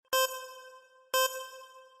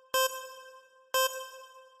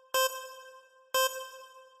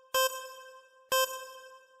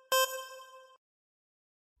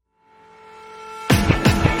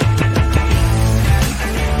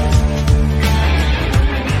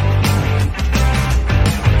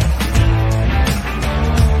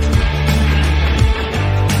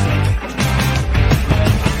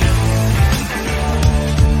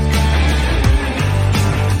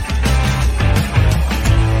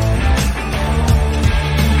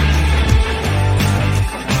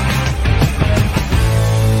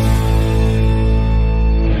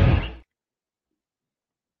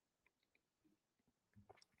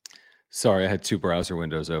Sorry, I had two browser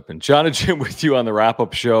windows open. John and Jim with you on the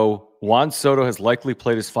wrap-up show. Juan Soto has likely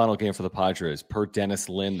played his final game for the Padres, per Dennis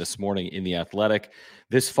Lin this morning in The Athletic.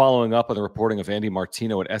 This following up on the reporting of Andy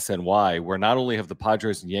Martino at SNY, where not only have the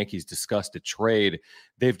Padres and Yankees discussed a trade,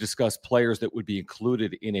 they've discussed players that would be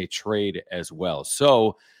included in a trade as well.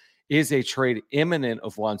 So, is a trade imminent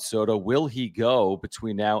of Juan Soto? Will he go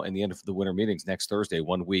between now and the end of the winter meetings next Thursday,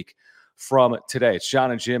 1 week from today? It's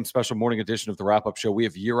John and Jim, special morning edition of the wrap-up show. We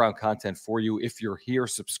have year-round content for you. If you're here,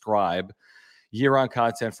 subscribe. Year-round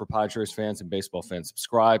content for Padres fans and baseball fans.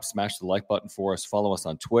 Subscribe, smash the like button for us. Follow us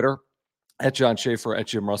on Twitter, at John Schaefer, at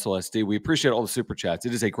Jim Russell SD. We appreciate all the super chats.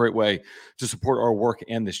 It is a great way to support our work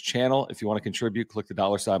and this channel. If you want to contribute, click the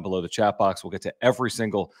 $ sign below the chat box. We'll get to every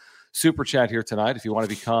single super chat here tonight. If you want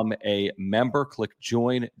to become a member, click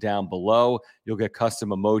join down below. You'll get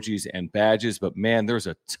custom emojis and badges. But man, there's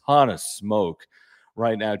a ton of smoke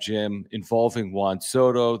right now, Jim, involving Juan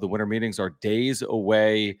Soto. The winter meetings are days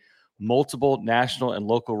away. Multiple national and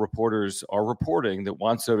local reporters are reporting that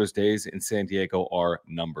Juan Soto's days in San Diego are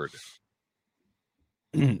numbered.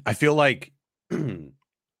 I feel like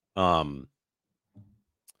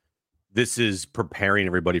this is preparing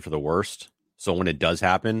everybody for the worst. So when it does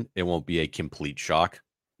happen, it won't be a complete shock.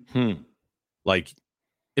 Like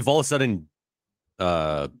if all of a sudden,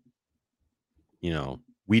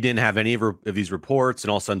 we didn't have any of these reports,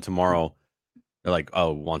 and all of a sudden tomorrow they're like,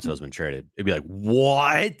 "Oh, Juan Soto's been traded." It'd be like,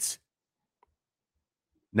 "What?"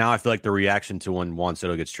 Now I feel like the reaction to when Juan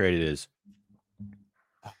Soto gets traded is,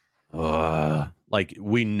 like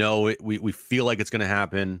we know it. We feel like it's going to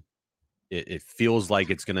happen. It feels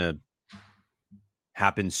like it's going to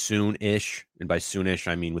happen soon-ish, and by soon-ish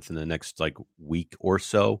I mean within the next week or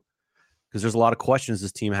so, because there's a lot of questions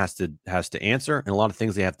this team has to answer and a lot of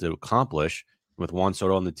things they have to accomplish. With Juan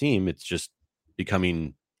Soto on the team, it's just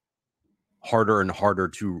becoming harder and harder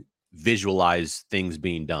to visualize things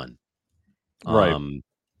being done. Right.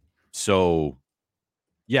 So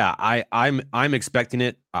yeah, I'm expecting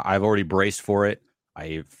it. I've already braced for it.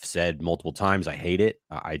 I've said multiple times I hate it.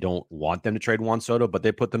 I don't want them to trade Juan Soto, but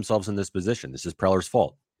they put themselves in this position. This is Preller's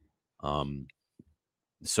fault.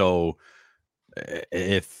 So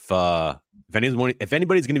if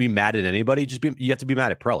anybody's going to be mad at anybody, you have to be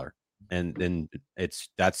mad at Preller, and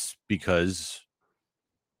that's because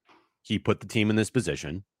he put the team in this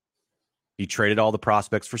position. He traded all the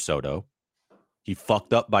prospects for Soto. He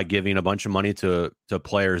fucked up by giving a bunch of money to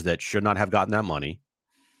players that should not have gotten that money.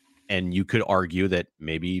 And you could argue that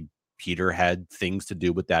maybe Peter had things to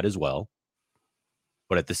do with that as well.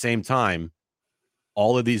 But at the same time,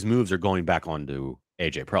 all of these moves are going back onto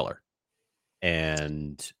AJ Preller.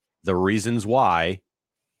 And the reasons why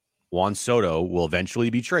Juan Soto will eventually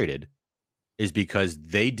be traded is because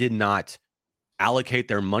they did not allocate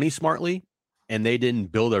their money smartly, and they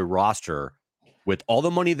didn't build a roster with all the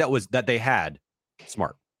money that they had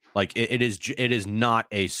smart. Like it is not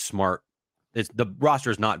a smart. The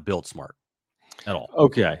roster is not built smart at all.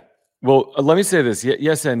 Okay. Well, let me say this.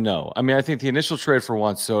 Yes and no. I mean, I think the initial trade for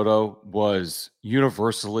Juan Soto was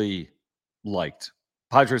universally liked.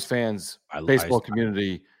 Padres fans, baseball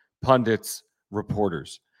community, pundits,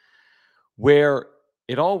 reporters. Where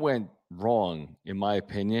it all went wrong, in my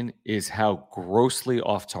opinion, is how grossly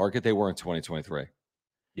off target they were in 2023.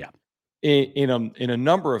 Yeah. In a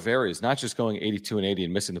number of areas, not just going 82-80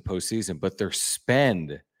 and missing the postseason, but their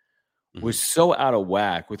spend was so out of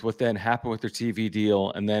whack with what then happened with their TV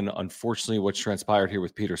deal, and then unfortunately what's transpired here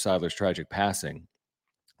with Peter Seidler's tragic passing.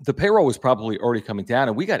 The payroll was probably already coming down,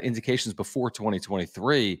 and we got indications before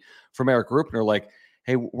 2023 from Eric Rupner like,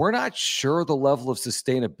 hey, we're not sure the level of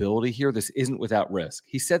sustainability here. This isn't without risk.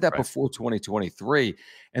 He said that before 2023,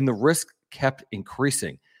 and the risk kept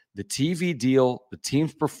increasing. The TV deal, the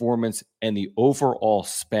team's performance, and the overall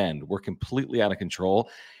spend were completely out of control.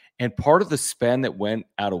 And part of the spend that went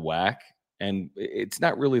out of whack, and it's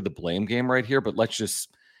not really the blame game right here, but let's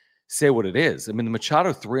just say what it is. I mean, the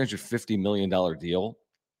Machado $350 million deal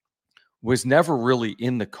was never really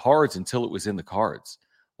in the cards until it was in the cards.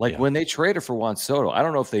 When they traded for Juan Soto, I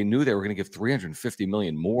don't know if they knew they were going to give $350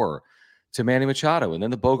 million more to Manny Machado. And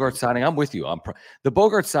then the Bogart signing, I'm with you. The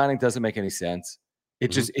Bogart signing doesn't make any sense.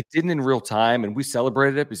 It didn't in real time, and we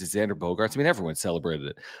celebrated it because it's Xander Bogaerts. I mean, everyone celebrated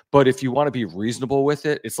it. But if you want to be reasonable with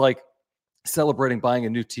it, it's like celebrating buying a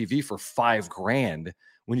new TV for $5,000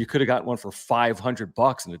 when you could have gotten one for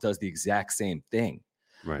 $500 and it does the exact same thing.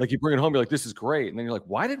 Right. Like you bring it home, you're like, this is great. And then you're like,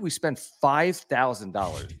 why did we spend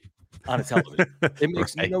 $5,000 on a television? It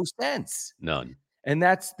makes no sense. None. And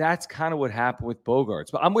that's kind of what happened with Bogaerts.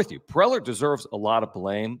 But I'm with you. Preller deserves a lot of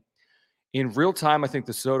blame. In real time, I think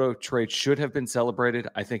the Soto trade should have been celebrated.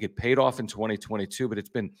 I think it paid off in 2022, but it's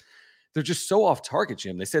been they're just so off target,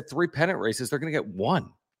 Jim. They said 3 pennant races, they're going to get 1.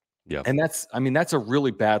 Yeah. And that's a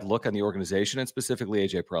really bad look on the organization and specifically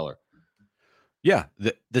AJ Preller. Yeah.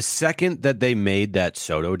 The second that they made that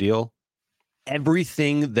Soto deal,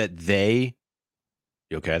 everything that they,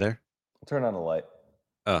 you okay there? I'll turn on the light.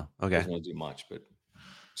 Oh, okay. Doesn't really do much, but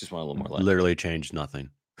just want a little more light. Literally changed nothing.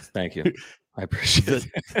 Thank you. I appreciate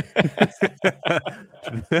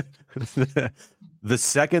it. The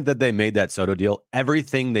second that they made that Soto deal,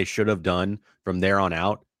 everything they should have done from there on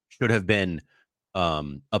out should have been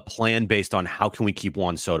a plan based on how can we keep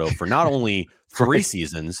Juan Soto for not only 3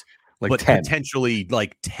 seasons, but 10. Potentially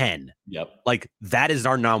like 10. Yep. Like that is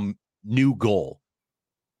our now new goal.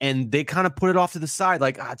 And they kind of put it off to the side,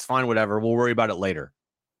 like, it's fine, whatever. We'll worry about it later.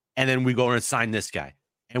 And then we go and sign this guy.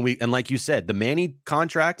 And like you said, the Manny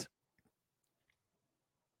contract,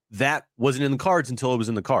 that wasn't in the cards until it was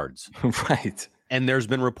in the cards. Right. And there's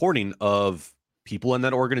been reporting of people in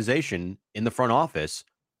that organization in the front office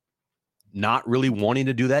not really wanting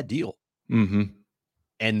to do that deal. Mm-hmm.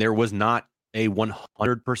 And there was not a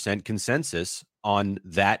 100% consensus on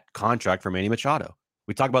that contract for Manny Machado.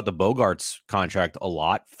 We talk about the Bogarts contract a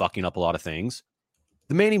lot, fucking up a lot of things.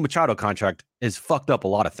 The Manny Machado contract has fucked up a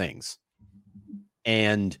lot of things.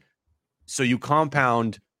 And so you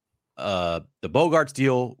compound the Bogarts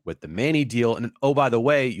deal with the Manny deal. And oh, by the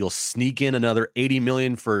way, you'll sneak in another $80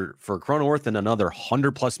 million for Cronenworth and another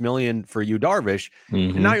 $100+ million for you, Darvish.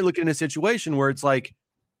 Mm-hmm. And now you're looking at a situation where it's like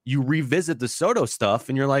you revisit the Soto stuff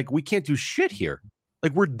and you're like, we can't do shit here.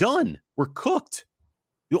 Like we're done. We're cooked.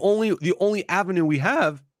 The only avenue we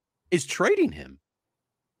have is trading him.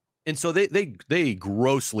 And so they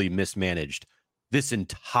grossly mismanaged this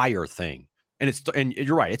entire thing. And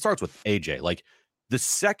you're right. It starts with AJ. Like the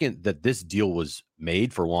second that this deal was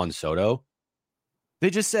made for Juan Soto, they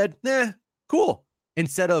just said, cool.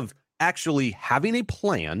 Instead of actually having a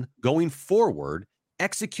plan going forward,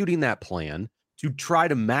 executing that plan to try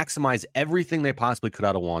to maximize everything they possibly could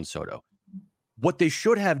out of Juan Soto. What they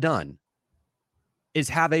should have done is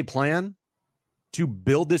have a plan to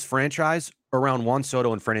build this franchise around Juan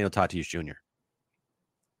Soto and Fernando Tatis Jr.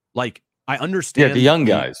 Like, I understand. Yeah, the young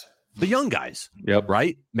guys. The young guys. Yep.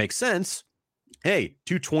 Right? Makes sense. Hey,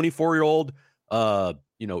 2 24-year-old,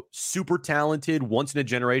 super talented, once in a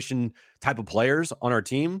generation type of players on our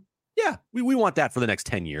team. Yeah, we want that for the next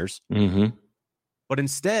 10 years. Mm-hmm. But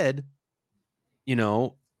instead,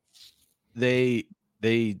 they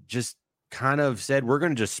just kind of said, we're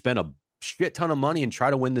going to just spend a shit ton of money and try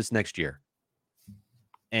to win this next year.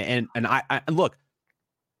 And I look,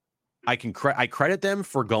 I credit them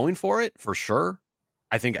for going for it for sure.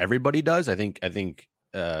 I think everybody does. I think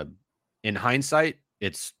in hindsight,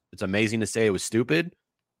 it's amazing to say it was stupid.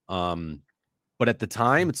 But at the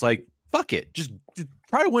time, it's like, fuck it, just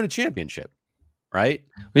try to win a championship, right?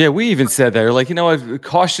 Yeah, we even said that. We're like,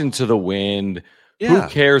 caution to the wind. Yeah. Who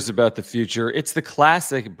cares about the future? It's the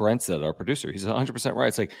classic. Brent said, our producer, he's 100% right.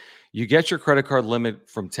 It's like you get your credit card limit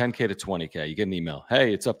from 10K to 20K. You get an email.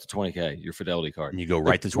 Hey, it's up to 20K, your Fidelity card. And you go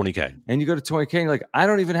right to 20K. And you go to 20K and you're like, I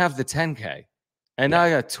don't even have the 10K. And now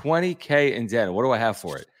I got 20K in debt. What do I have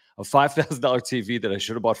for it? A $5,000 TV that I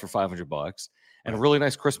should have bought for $500 and a really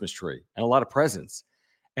nice Christmas tree and a lot of presents.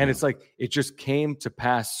 And it's like, it just came to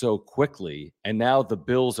pass so quickly. And now the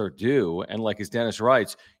bills are due. And like as Dennis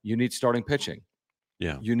writes, you need starting pitching.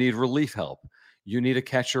 Yeah. You need relief help. You need a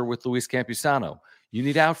catcher with Luis Campusano. You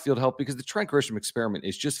need outfield help because the Trent Grisham experiment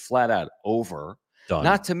is just flat out over. Done.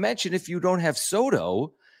 Not to mention, if you don't have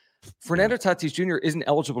Soto, Fernando Tatis Jr. isn't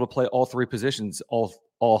eligible to play all 3 positions, all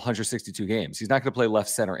 162 games. He's not going to play left,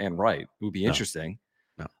 center, and right. It would be interesting.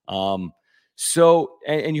 No. So,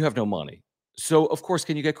 and you have no money. So, of course,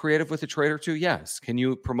 can you get creative with a trade or two? Yes. Can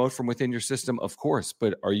you promote from within your system? Of course.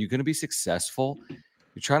 But are you going to be successful?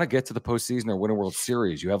 You're trying to get to the postseason or win a World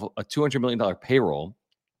Series. You have a $200 million payroll.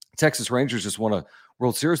 Texas Rangers just won a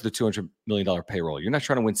World Series with a $200 million payroll. You're not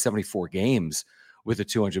trying to win 74 games with a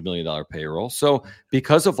 $200 million payroll. So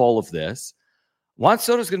because of all of this, Juan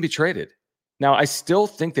Soto is going to be traded. Now, I still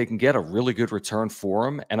think they can get a really good return for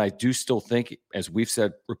him. And I do still think, as we've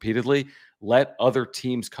said repeatedly, let other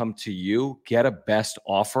teams come to you, get a best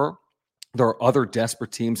offer. There are other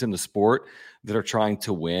desperate teams in the sport that are trying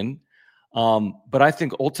to win. But I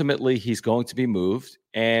think ultimately he's going to be moved,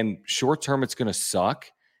 and short term it's going to suck.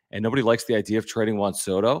 And nobody likes the idea of trading Juan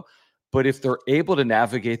Soto. But if they're able to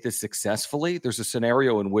navigate this successfully, there's a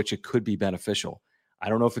scenario in which it could be beneficial. I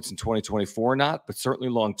don't know if it's in 2024 or not, but certainly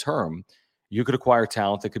long term, you could acquire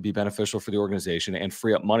talent that could be beneficial for the organization and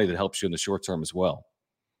free up money that helps you in the short term as well.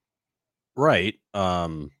 Right.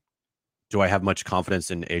 Do I have much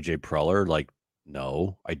confidence in AJ Preller? Like,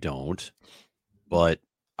 no, I don't. But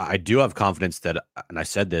I do have confidence that, and I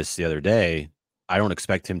said this the other day, I don't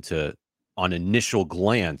expect him to, on initial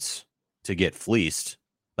glance, to get fleeced.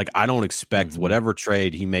 Like, I don't expect whatever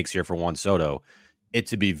trade he makes here for Juan Soto, it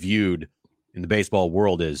to be viewed in the baseball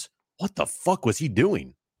world as, what the fuck was he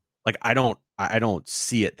doing? Like, I don't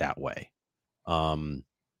see it that way. I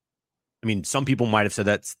mean, some people might have said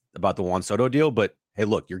that's about the Juan Soto deal, but hey,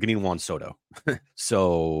 look, you're getting Juan Soto.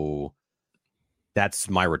 So that's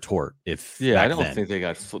my retort. I don't think they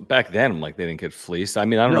got back then. Like they didn't get fleeced. I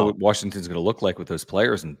mean, I don't know what Washington's going to look like with those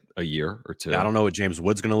players in a year or two. I don't know what James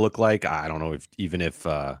Wood's going to look like. I don't know if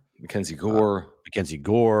Mackenzie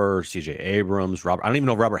Gore, CJ Abrams, Robert. I don't even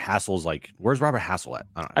know if Robert Hassel's like. Where's Robert Hassel at?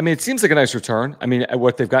 I mean, it seems like a nice return. I mean,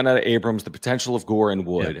 what they've gotten out of Abrams, the potential of Gore and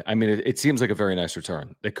Wood. Yeah. I mean, it seems like a very nice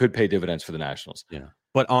return. That could pay dividends for the Nationals. Yeah,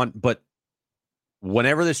 but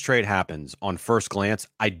whenever this trade happens, on first glance,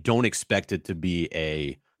 I don't expect it to be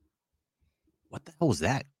a what the hell was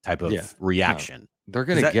that type of reaction. No, they're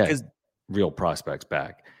going to get real prospects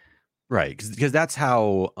back, right? Because that's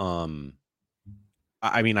how.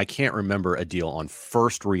 I mean, I can't remember a deal on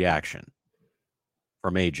first reaction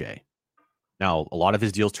from AJ. Now, a lot of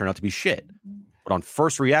his deals turn out to be shit, but on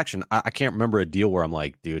first reaction, I can't remember a deal where I'm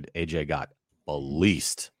like, dude, AJ got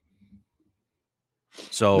fleeced.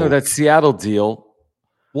 So no, that Seattle deal.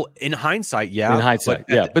 Well, in hindsight, yeah.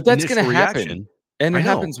 But that's going to happen, and it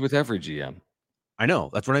happens with every GM. I know.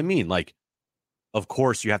 That's what I mean. Like, of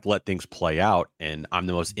course, you have to let things play out, and I'm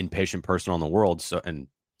the most impatient person on the world. So, and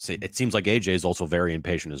it seems like AJ is also very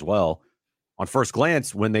impatient as well. On first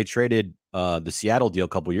glance, when they traded the Seattle deal a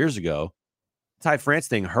couple years ago, Ty France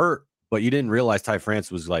thing hurt, but you didn't realize Ty France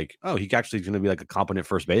was like, oh, he actually is going to be like a competent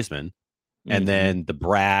first baseman. Mm-hmm. And then the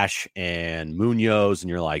Brash and Munoz, and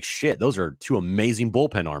you're like, shit, those are two amazing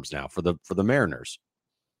bullpen arms now for the Mariners,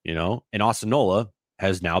 you know. And Osanola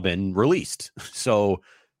has now been released, so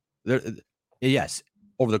yes,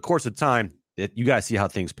 over the course of time, you guys see how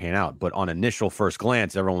things pan out. But on initial first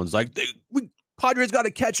glance, everyone's like, Padres got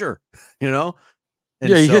a catcher, you know?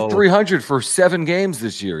 And he hit 300 for 7 games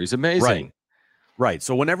this year. He's amazing. Right.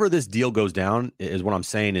 So whenever this deal goes down, is what I'm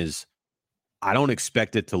saying is I don't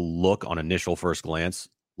expect it to look on initial first glance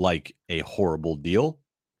like a horrible deal,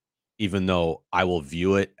 even though I will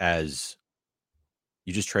view it as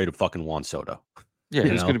you just traded fucking Juan Soto. Yeah,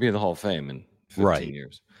 he's going to be in the Hall of Fame in 15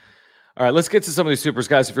 years. All right, let's get to some of these supers,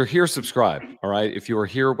 guys. If you're here, subscribe. All right, if you are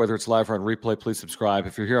here, whether it's live or on replay, please subscribe.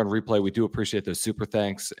 If you're here on replay, we do appreciate those super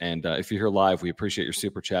thanks. And if you're here live, we appreciate your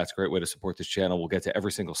super chats. Great way to support this channel. We'll get to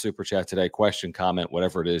every single super chat today. Question, comment,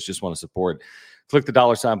 whatever it is. Just want to support. Click the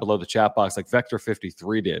 $ below the chat box like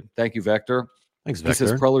Vector53 did. Thank you, Vector. Thanks, Vector. He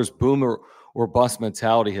says Preller's boom or bust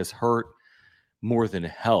mentality has hurt more than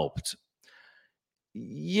helped.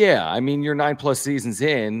 Yeah, I mean, you're 9+ seasons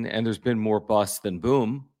in, and there's been more bust than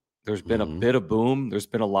boom. There's been a bit of boom. There's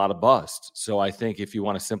been a lot of bust. So I think if you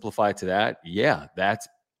want to simplify it to that, yeah, that's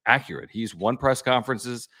accurate. He's won press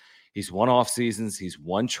conferences. He's won off seasons. He's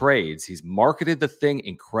won trades. He's marketed the thing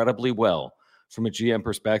incredibly well from a GM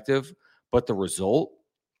perspective. But the result,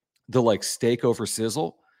 the like steak over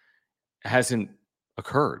sizzle, hasn't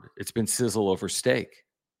occurred. It's been sizzle over steak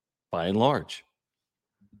by and large.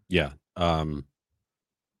 Yeah.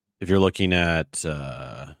 If you're looking at,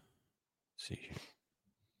 let's see here.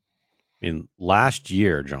 I mean, last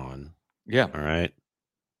year, John. Yeah. All right.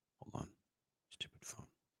 Hold on. Stupid phone.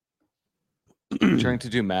 I'm trying to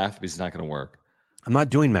do math, but it's not going to work. I'm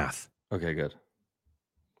not doing math. Okay, good.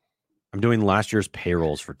 I'm doing last year's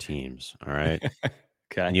payrolls for teams. All right.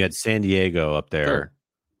 Okay. And you had San Diego up there.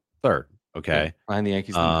 Third. Okay. Yeah, behind the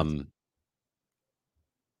Yankees.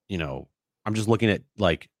 You know, I'm just looking at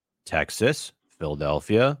like Texas,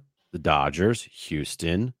 Philadelphia, the Dodgers,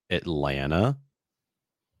 Houston, Atlanta.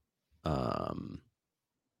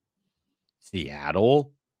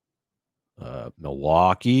 Seattle,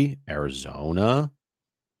 Milwaukee, Arizona,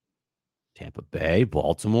 Tampa Bay,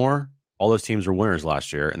 Baltimore. All those teams were winners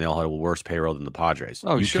last year, and they all had a worse payroll than the Padres.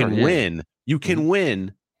 Oh, you sure, can win. You can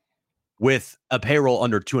win with a payroll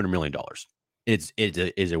under $200 million. It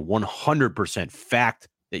is a 100% fact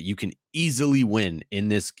that you can easily win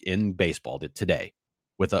in baseball today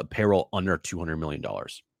with a payroll under $200 million.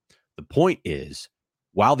 The point is,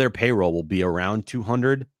 while their payroll will be around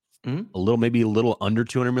 200, maybe a little under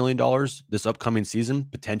 $200 million this upcoming season,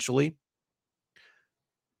 potentially,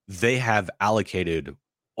 they have allocated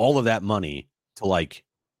all of that money to like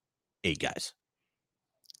 8 guys.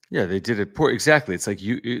 Yeah, they did it poor. Exactly. It's like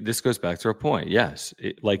this goes back to our point. Yes,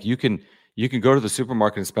 like you can go to the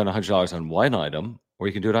supermarket and spend $100 on one item, or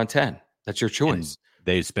you can do it on 10. That's your choice. And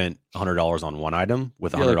they spent $100 on one item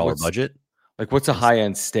with a $100 budget. Like, what's a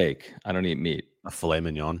high-end steak? I don't eat meat. A filet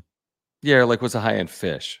mignon. Yeah, like what's a high end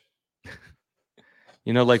fish?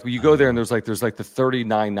 Like you go there and there's like the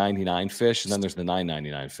 $39.99 fish, and then there's the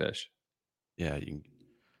 $9.99 fish. Yeah.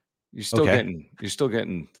 You're still Okay.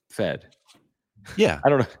 getting fed. Yeah. I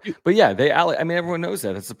don't know, but yeah, I mean, everyone knows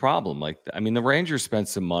that it's a problem. Like, I mean, the Rangers spent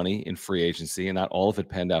some money in free agency, and not all of it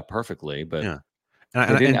panned out perfectly, but Yeah. they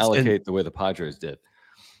didn't And allocate the way the Padres did.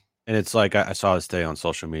 And it's like I saw this today on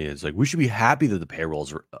social media. It's like we should be happy that the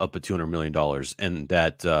payrolls are up at $200 million and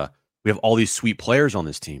that we have all these sweet players on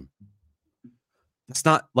this team. That's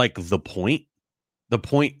not like the point. The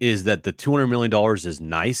point is that the $200 million is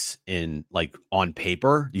nice in like on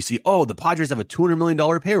paper. You see, oh, the Padres have a $200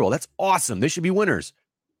 million payroll. That's awesome. They should be winners.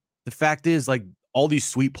 The fact is, like all these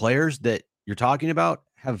sweet players that you're talking about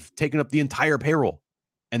have taken up the entire payroll.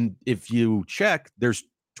 And if you check, there's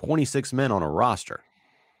 26 men on a roster.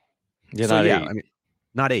 Yeah, So not yeah, 8. I mean,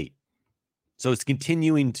 not 8. So it's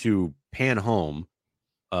continuing to pan home.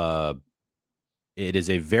 It is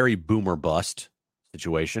a very boomer bust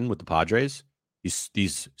situation with the Padres.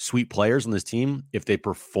 These sweet players on this team, if they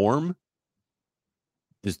perform,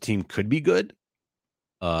 this team could be good.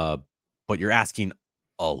 But you're asking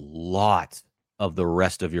a lot of the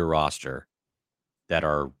rest of your roster that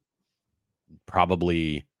are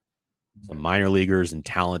probably some minor leaguers and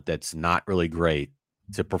talent that's not really great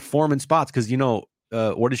to perform in spots. Because,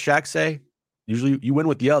 what does Shaq say? Usually you win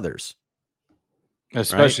with the others. Right?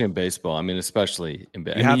 Especially in baseball. I mean, especially in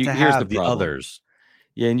You have to here's the have the problem. others.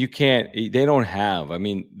 Yeah, and they don't have. I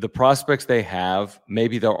mean, the prospects they have,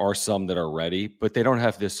 maybe there are some that are ready, but they don't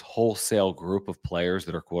have this wholesale group of players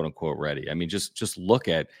that are quote unquote ready. I mean, just look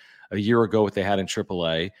at a year ago what they had in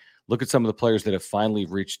AAA. Look at some of the players that have finally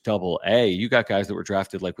reached AA. You got guys that were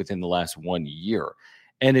drafted like within the last 1 year.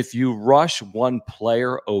 And if you rush one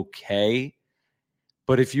player, okay.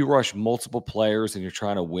 But if you rush multiple players and you're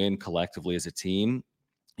trying to win collectively as a team,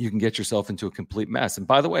 you can get yourself into a complete mess. And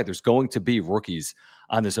by the way, there's going to be rookies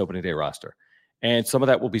on this opening day roster. And some of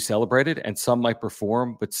that will be celebrated and some might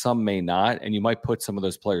perform, but some may not. And you might put some of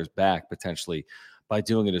those players back potentially by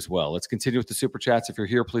doing it as well. Let's continue with the super chats. If you're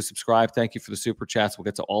here, please subscribe. Thank you for the super chats. We'll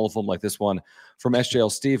get to all of them, like this one from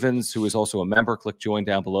SJL Stevens, who is also a member. Click join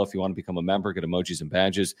down below if you want to become a member, get emojis and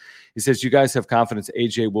badges. He says, you guys have confidence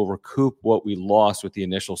AJ will recoup what we lost with the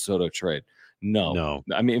initial Soto trade. No.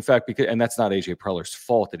 I mean, in fact, and that's not AJ Preller's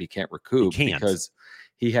fault that he can't recoup because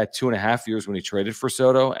he had 2.5 years when he traded for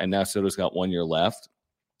Soto, and now Soto's got 1 year left.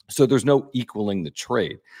 So there's no equaling the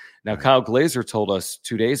trade. Now, right. Kyle Glazer told us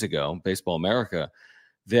 2 days ago, Baseball America,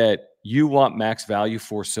 that you want max value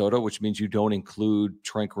for Soto, which means you don't include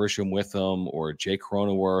Trent Grisham with him or Jake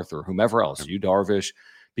Cronenworth or whomever else, you Darvish,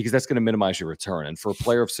 because that's going to minimize your return. And for a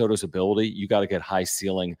player of Soto's ability, you got to get high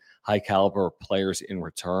ceiling, high caliber players in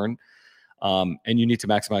return. And you need to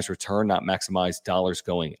maximize return, not maximize dollars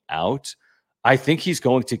going out. I think he's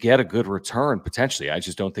going to get a good return potentially. I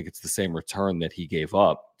just don't think it's the same return that he gave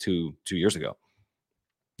up 2 years ago.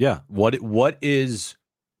 Yeah. What is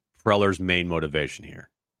Preller's main motivation here?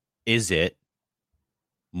 Is it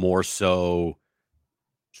more so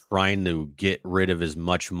trying to get rid of as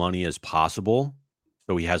much money as possible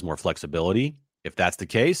so he has more flexibility? If that's the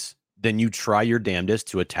case, then you try your damnedest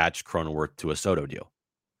to attach Cronenworth to a Soto deal.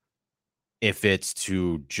 If it's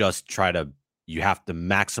to just try to, you have to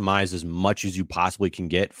maximize as much as you possibly can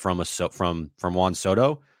get from Juan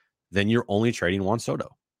Soto, then you're only trading Juan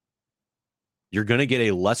Soto. You're going to get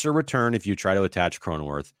a lesser return if you try to attach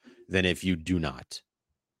Cronenworth than if you do not.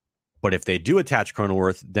 But if they do attach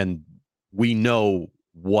Cronenworth, then we know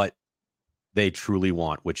what they truly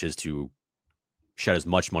want, which is to shed as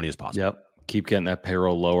much money as possible. Yep. Keep getting that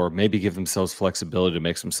payroll lower. Maybe give themselves flexibility to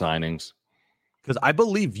make some signings. Because I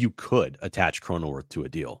believe you could attach Cronenworth to a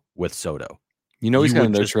deal with Soto. He's got a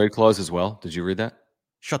no-trade clause as well. Did you read that?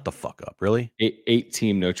 Shut the fuck up. Really?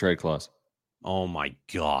 8-team no-trade clause. Oh, my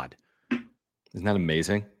God. Isn't that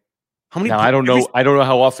amazing? How many? Now, I don't know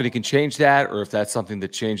how often he can change that or if that's something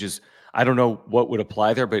that changes. I don't know what would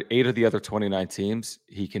apply there, but 8 of the other 29 teams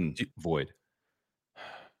he can void.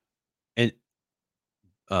 And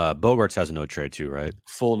Bogarts has a no-trade too, right?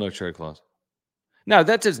 Full no-trade clause. Now,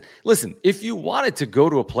 that does – listen, if you wanted to go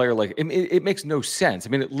to a player like – it makes no sense.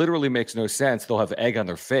 I mean, it literally makes no sense. They'll have egg on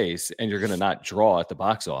their face, and you're going to not draw at the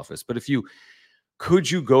box office. But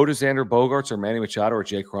could you go to Xander Bogaerts or Manny Machado or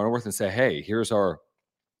Jake Cronenworth and say, hey, here's our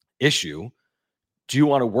issue. Do you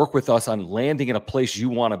want to work with us on landing in a place you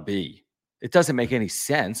want to be? It doesn't make any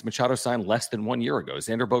sense. Machado signed less than 1 year ago.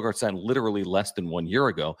 Xander Bogaerts signed literally less than 1 year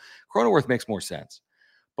ago. Cronenworth makes more sense.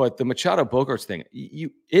 But the Machado Bogaerts thing,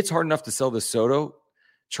 it's hard enough to sell the Soto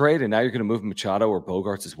trade, and now you're going to move Machado or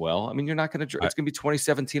Bogaerts as well. I mean, you're not going to. It's going to be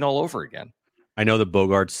 2017 all over again. I know the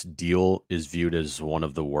Bogarts deal is viewed as one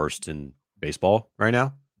of the worst in baseball right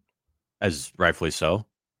now, as rightfully so.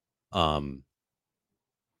 Man,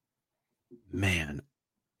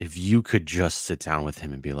 if you could just sit down with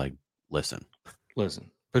him and be like, listen,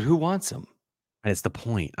 but who wants him? and it's the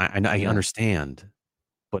point. I understand,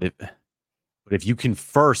 but if you can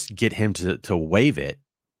first get him to waive it,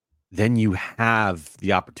 then you have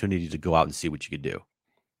the opportunity to go out and see what you could do.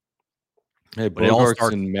 Hey, But it all Bogarts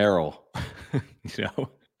starts. and Merrill, you know.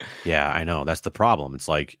 Yeah, I know. That's the problem. It's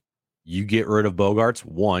like you get rid of Bogarts.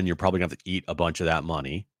 One, you're probably going to have to eat a bunch of that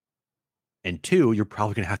money. And two, you're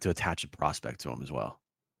probably going to have to attach a prospect to him as well.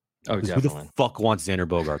 Oh, definitely. Who the fuck wants Xander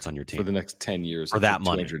Bogarts on your team? For the next 10 years. For that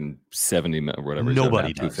money. 270 or whatever.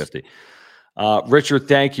 Nobody does. 250. Richard,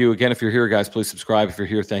 thank you. Again, if you're here, guys, please subscribe. If you're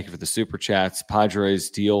here, thank you for the super chats. Padres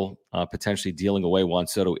deal, potentially dealing away Juan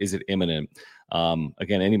Soto. Is it imminent?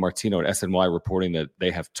 Again, Andy Martino at SNY reporting that they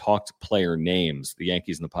have talked player names, the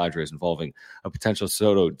Yankees and the Padres, involving a potential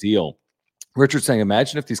Soto deal. Richard saying,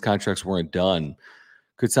 imagine if these contracts weren't done.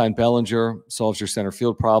 Could sign Bellinger, solves your center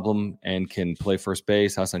field problem, and can play first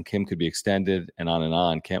base. Ha-Seong Kim could be extended, and on and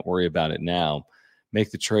on. Can't worry about it now.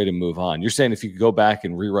 Make the trade and move on. You're saying if you could go back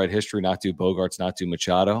and rewrite history, not do Bogarts, not do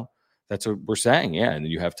Machado, that's what we're saying. Yeah, and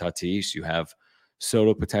then you have Tatis, you have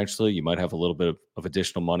Soto potentially. You might have a little bit of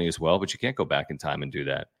additional money as well, but you can't go back in time and do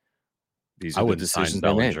that. These are the decisions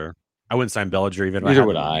they made. I wouldn't sign Bellinger even. Neither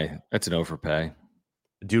would I. That's an overpay.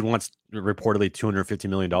 The dude wants reportedly $250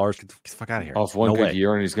 million. Get the fuck out of here. Off one good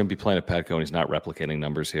year, and he's going to be playing at Petco, and he's not replicating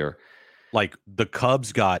numbers here. Like, the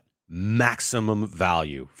Cubs got maximum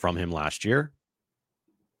value from him last year,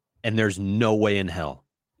 and there's no way in hell.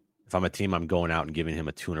 If I'm a team, I'm going out and giving him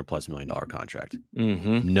a $200+ million contract.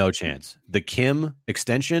 Mm-hmm. No chance. The Kim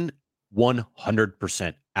extension,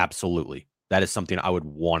 100%. Absolutely. That is something I would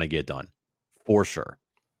want to get done for sure.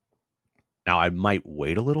 Now, I might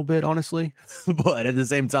wait a little bit, honestly, but at the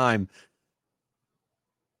same time,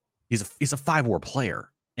 he's a 5-WAR player,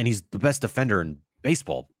 and he's the best defender in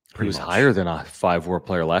baseball. He was higher than a 5-WAR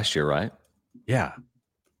player last year, right? Yeah.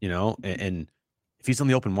 You know, and if he's on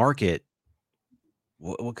the open market,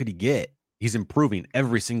 what could he get? He's improving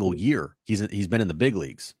every single year. He's been in the big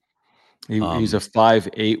leagues. He's a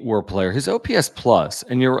 5.8 WAR player. His OPS plus,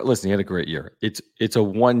 and listen, he had a great year. It's a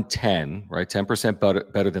 110, right?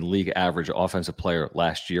 10% better than league average offensive player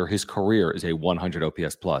last year. His career is a 100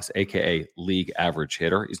 OPS plus, aka league average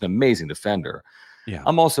hitter. He's an amazing defender. Yeah.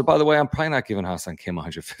 I'm also, by the way, I'm probably not giving Ha-Seong Kim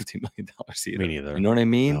 $150 million either. Me neither. You know what I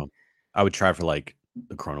mean? No. I would try for like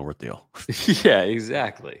the Cronenworth deal. Yeah,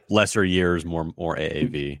 exactly. Lesser years, more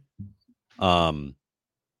AAV.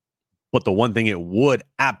 But the one thing it would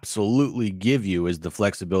absolutely give you is the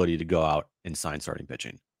flexibility to go out and sign starting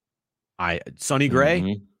pitching. Sonny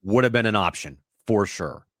Gray would have been an option for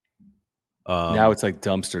sure. Now it's like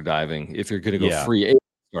dumpster diving if you're going to go free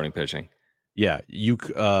starting pitching. Yeah,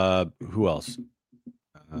 who else?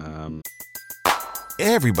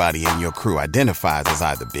 Everybody in your crew identifies as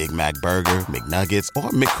either Big Mac Burger, McNuggets, or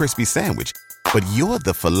McCrispy Sandwich. But you're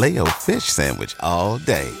the Filet-O-Fish Sandwich all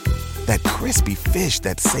day. That crispy fish,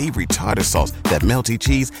 that savory tartar sauce, that melty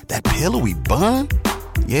cheese, that pillowy bun.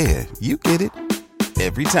 Yeah, you get it.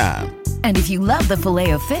 Every time. And if you love the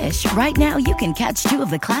Filet-O-Fish, right now you can catch 2 of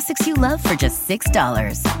the classics you love for just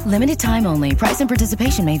 $6. Limited time only. Price and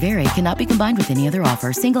participation may vary. Cannot be combined with any other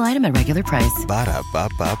offer. Single item at regular price.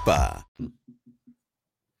 Ba-da-ba-ba-ba.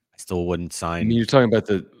 I still wouldn't sign. I mean, you're talking about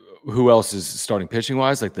who else is starting pitching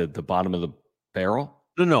wise, like the bottom of the barrel?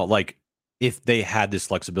 No, like if they had this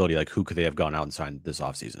flexibility, like who could they have gone out and signed this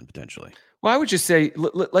offseason potentially? Well, I would just say,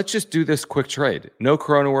 let's just do this quick trade. No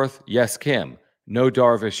Cronenworth, yes, Kim. No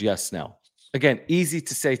Darvish, yes, Snell. Again, easy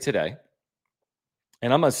to say today.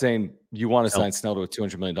 And I'm not saying you want to sign Snell to a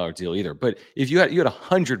 $200 million deal either. But if you had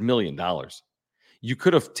 $100 million, you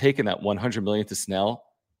could have taken that $100 million to Snell,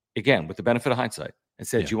 again, with the benefit of hindsight, and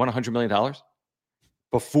said, do you want $100 million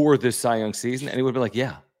before this Cy Young season? And he would have been like,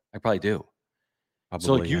 yeah, I probably do.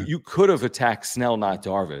 Probably, so you could have attacked Snell, not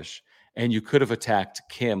Darvish, and you could have attacked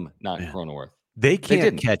Kim, not Cronenworth. They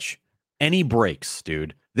can't catch any breaks,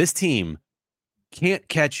 dude. This team can't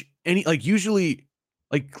catch any, like usually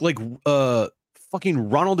like fucking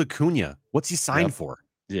Ronald Acuna. What's he signed for?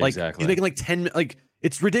 Yeah, like exactly. He's making like 10, like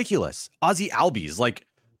it's ridiculous. Ozzie Albies, like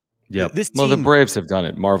this team. Well, the Braves have done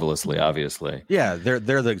it marvelously, obviously. Yeah, they're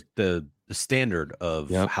the standard of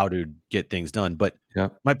how to get things done. But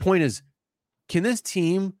my point is, can this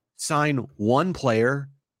team sign one player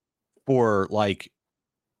for like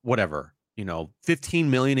whatever, $15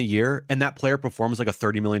 million a year, and that player performs like a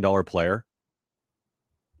 $30 million player?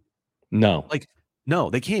 No. Like No,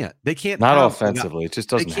 they can't. They can't. Not offensively. It just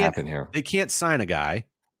doesn't happen here. They can't sign a guy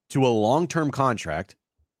to a long-term contract,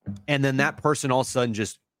 and then that person all of a sudden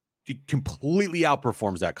just completely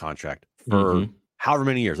outperforms that contract for however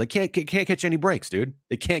many years. They can't catch any breaks, dude.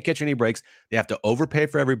 They can't catch any breaks. They have to overpay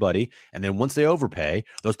for everybody, and then once they overpay,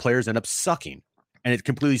 those players end up sucking, and it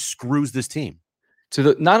completely screws this team.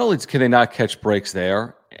 Not only can they not catch breaks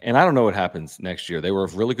there, and I don't know what happens next year. They were a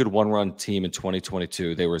really good one-run team in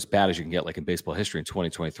 2022. They were as bad as you can get, like in baseball history, in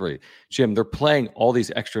 2023. Jim, they're playing all these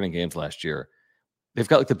extra inning games last year. They've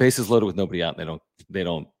got like the bases loaded with nobody out, and they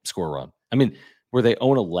don't score a run. I mean, were they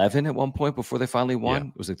 0-11 at one point before they finally won? Yeah.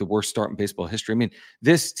 It was like the worst start in baseball history. I mean,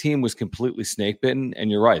 this team was completely snake bitten, and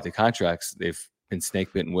you're right. The contracts they've been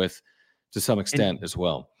snake bitten with to some extent as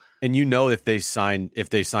well. And you know, if they sign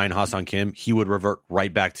Ha-Seong Kim, he would revert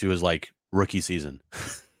right back to his like rookie season.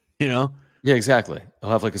 You know? Yeah, exactly.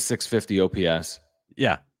 He'll have like a 650 OPS.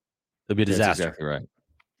 Yeah, it'll be a disaster. That's exactly right.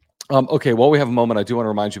 Okay, while we have a moment, I do want to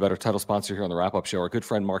remind you about our title sponsor here on the Wrap-Up Show, our good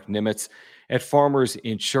friend Mark Nimitz at Farmers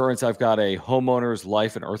Insurance. I've got a homeowner's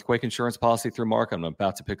life and earthquake insurance policy through Mark. I'm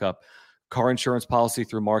about to pick up car insurance policy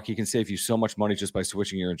through Mark. He can save you so much money just by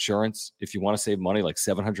switching your insurance. If you want to save money, like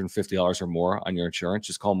 $750 or more on your insurance,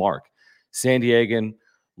 just call Mark. San Diegan,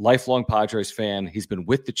 lifelong Padres fan. He's been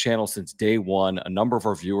with the channel since day one. A number of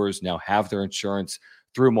our viewers now have their insurance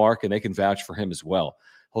through Mark, and they can vouch for him as well.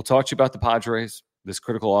 He'll talk to you about the Padres, this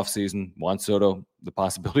critical offseason, Juan Soto, the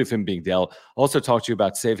possibility of him being dealt. Also talk to you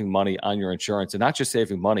about saving money on your insurance, and not just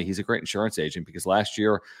saving money. He's a great insurance agent because last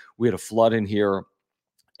year we had a flood in here,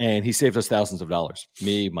 and he saved us thousands of dollars.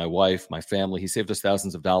 Me, my wife, my family. He saved us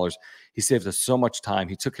thousands of dollars. He saved us so much time.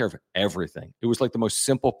 He took care of everything. It was like the most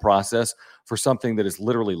simple process for something that is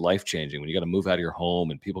literally life-changing. When you got to move out of your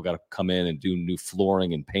home and people got to come in and do new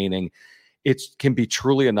flooring and painting, it can be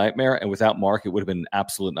truly a nightmare. And without Mark, it would have been an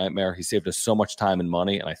absolute nightmare. He saved us so much time and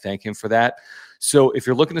money, and I thank him for that. So if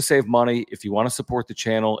you're looking to save money, if you want to support the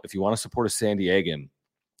channel, if you want to support a San Diegan,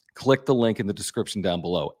 click the link in the description down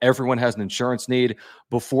below. Everyone has an insurance need.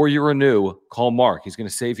 Before you renew, call Mark. He's going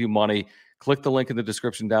to save you money. Click the link in the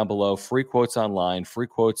description down below. Free quotes online, free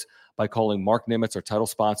quotes by calling Mark Nimitz, our title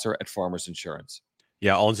sponsor at Farmers Insurance.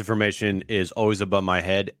 Yeah, all this information is always above my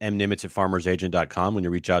head. mnimitz at farmersagent.com. When you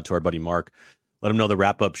reach out to our buddy Mark, let him know the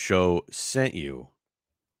wrap-up show sent you.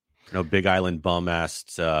 You know, Big Island Bum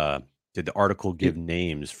asked, did the article give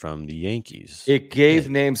names from the Yankees? It gave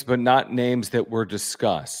names, but not names that were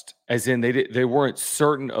discussed. As in, they weren't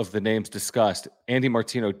certain of the names discussed. Andy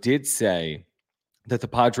Martino did say that the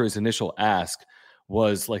Padres' initial ask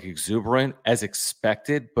was like exuberant, as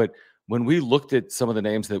expected. But when we looked at some of the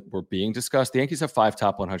names that were being discussed, the Yankees have 5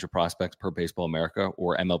 top 100 prospects per Baseball America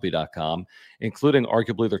or MLB.com, including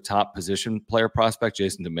arguably their top position player prospect,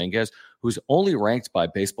 Jason Dominguez, who's only ranked by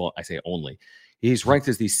Baseball. I say only. He's ranked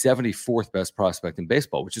as the 74th best prospect in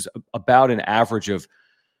baseball, which is about an average of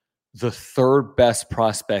the third best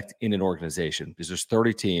prospect in an organization. Because there's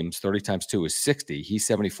 30 teams, 30 times 2 is 60. He's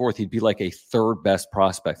 74th. He'd be like a third best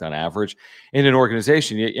prospect on average in an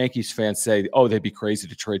organization. Yankees fans say, oh, they'd be crazy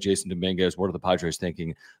to trade Jason Dominguez. What are the Padres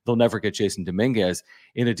thinking? They'll never get Jason Dominguez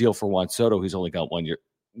in a deal for Juan Soto, who's only got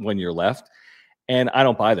 1 year left. And I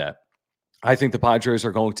don't buy that. I think the Padres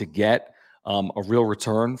are going to get a real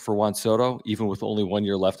return for Juan Soto, even with only 1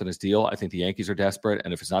 year left in his deal. I think the Yankees are desperate.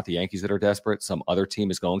 And if it's not the Yankees that are desperate, some other team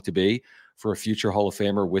is going to be for a future Hall of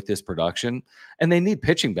Famer with this production. And they need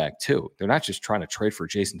pitching back too. They're not just trying to trade for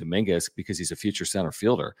Jason Dominguez because he's a future center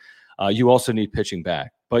fielder. You also need pitching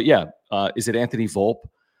back. But yeah, is it Anthony Volpe,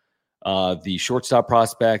 the shortstop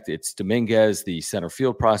prospect? It's Dominguez, the center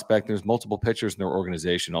field prospect. There's multiple pitchers in their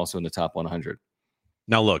organization also in the top 100.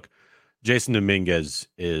 Now look, Jason Dominguez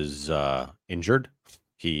is injured.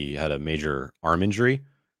 He had a major arm injury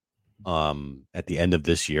at the end of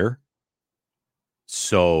this year.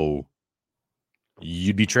 So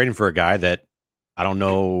you'd be trading for a guy that I don't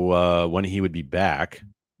know when he would be back.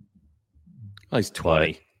 Well, he's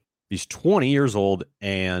 20. He's 20 years old,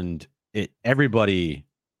 and everybody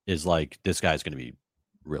is like, this guy's going to be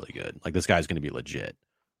really good. Like, this guy's going to be legit.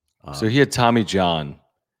 So he had Tommy John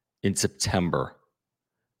in September.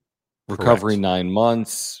 Recovery 9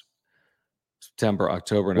 months, September,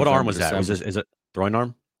 October, November. What arm was December. that? Is it throwing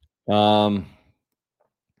arm?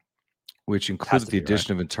 Which included the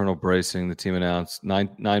addition of internal bracing. The team announced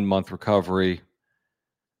 9-month recovery.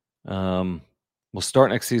 We'll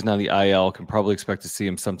start next season on the IL. Can probably expect to see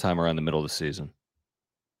him sometime around the middle of the season.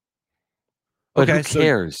 But who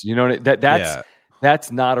cares? You know,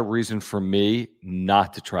 that's not a reason for me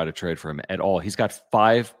not to try to trade for him at all. He's got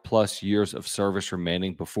 5+ years of service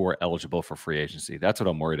remaining before eligible for free agency. That's what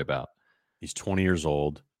I'm worried about. He's 20 years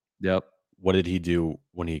old. Yep. what did he do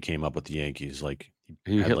when he came up with the Yankees? Like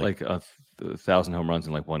he hit like 1,000 home runs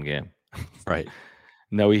in like one game. Right.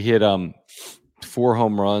 No, he hit 4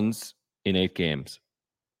 home runs in 8 games.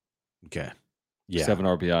 Okay. Yeah. 7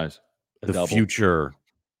 RBIs. The double. Future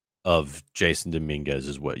of Jason Dominguez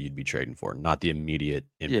is what you'd be trading for, not the immediate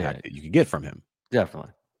impact that you could get from him.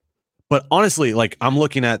 Definitely. But honestly, like I'm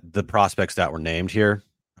looking at the prospects that were named here.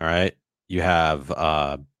 All right. You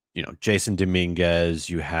have Jason Dominguez,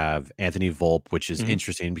 you have Anthony Volpe, which is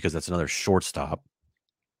interesting because that's another shortstop.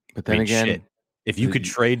 But then again, shit, if you could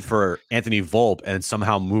trade for Anthony Volpe and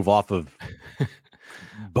somehow move off of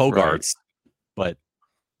Bogarts, right. But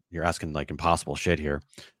you're asking like impossible shit here.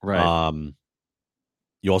 Right.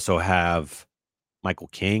 You also have Michael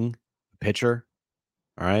King, pitcher.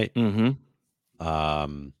 All right.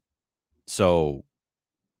 Mm-hmm. So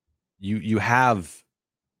you have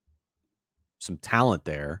some talent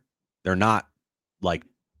there. They're not like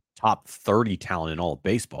top 30 talent in all of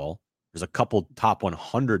baseball. There's a couple top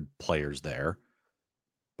 100 players there.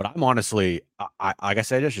 But I'm honestly, like I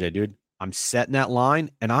said yesterday, dude, I'm setting that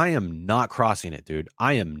line and I am not crossing it, dude.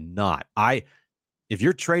 I am not. If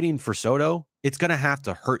you're trading for Soto, it's going to have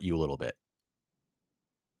to hurt you a little bit.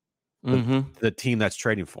 The team that's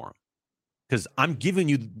trading for him. Because I'm giving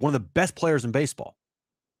you one of the best players in baseball.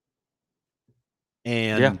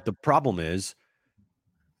 And the problem is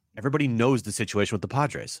everybody knows the situation with the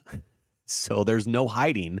Padres. So there's no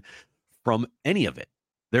hiding from any of it.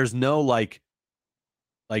 There's no like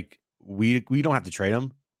we don't have to trade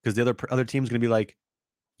him because the other team's going to be like,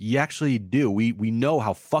 you actually do. We know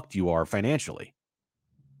how fucked you are financially.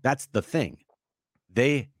 That's the thing.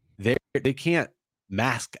 They can't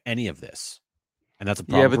mask any of this. And that's a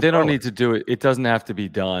problem. Yeah, but they don't need to do it. It doesn't have to be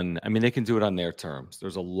done. I mean, they can do it on their terms.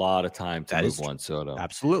 There's a lot of time to move Juan Soto.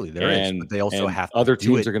 Absolutely, there is. But they also have other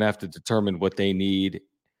teams are going to have to determine what they need.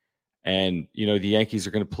 And, the Yankees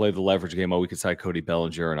are going to play the leverage game. Oh, we could sign Cody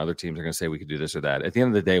Bellinger, and other teams are going to say we could do this or that. At the end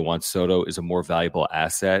of the day, Juan Soto is a more valuable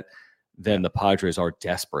asset than the Padres are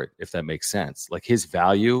desperate, if that makes sense. Like his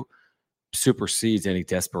value supersedes any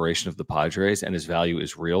desperation of the Padres, and his value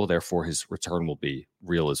is real. Therefore, his return will be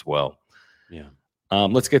real as well. Yeah.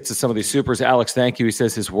 Let's get to some of these supers. Alex, thank you. He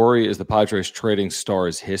says his worry is the Padres trading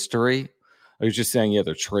stars history. I was just saying,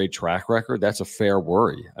 their trade track record. That's a fair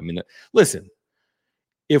worry. I mean, listen,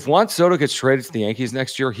 if Juan Soto gets traded to the Yankees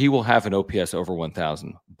next year, he will have an OPS over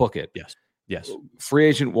 1,000. Book it. Yes. Free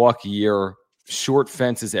agent walk year, short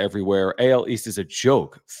fences everywhere. AL East is a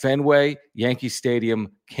joke. Fenway, Yankee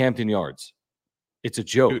Stadium, Camden Yards. It's a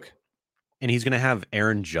joke. And he's going to have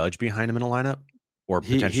Aaron Judge behind him in a lineup? Or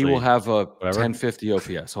he will have a 1050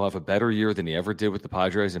 OPS. He'll have a better year than he ever did with the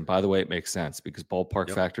Padres. And by the way, it makes sense because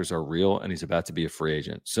ballpark factors are real and he's about to be a free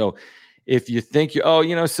agent. So if you think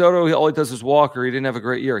Soto, all he does is walk or he didn't have a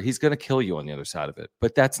great year, he's going to kill you on the other side of it.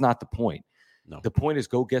 But that's not the point. No. The point is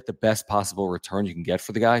go get the best possible return you can get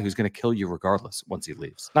for the guy who's going to kill you regardless once he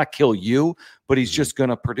leaves. Not kill you, but he's just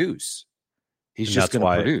going to produce. He's just going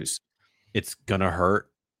to produce. It's going to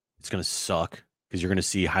hurt. It's going to suck. Because you're going to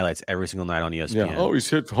see highlights every single night on ESPN. Yeah. Oh, he's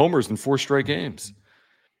hit homers in 4 straight games.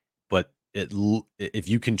 But if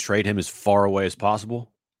you can trade him as far away as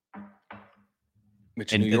possible,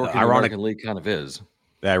 which in New York, the American League kind of is.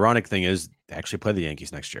 The ironic thing is they actually play the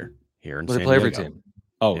Yankees next year here in San Diego. They play every team.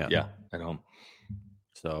 Oh yeah, at home.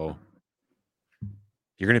 So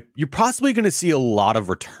you're possibly going to see a lot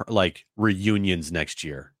of reunions next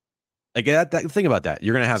year. Like think about that.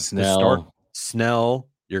 You're going to have Snell.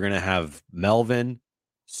 You're going to have Melvin,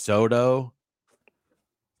 Soto,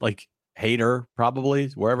 like Hader, probably,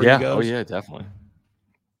 wherever he goes. Oh, yeah, definitely.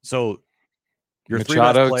 So your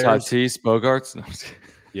Machado, 3 best Tatis, players. Bogarts. No,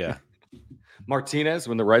 yeah. Martinez,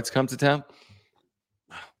 when the Reds come to town.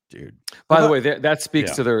 Dude. By the way, that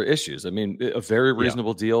speaks to their issues. I mean, a very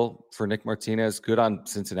reasonable deal for Nick Martinez. Good on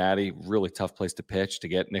Cincinnati. Really tough place to pitch to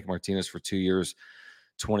get Nick Martinez for 2 years,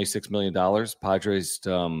 $26 million. Padres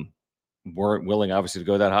weren't willing, obviously, to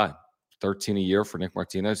go that high. 13 a year for Nick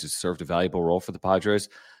Martinez, who's served a valuable role for the Padres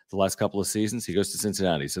the last couple of seasons. He goes to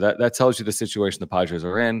Cincinnati. So that tells you the situation the Padres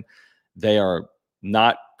are in. They are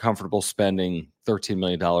not comfortable spending $13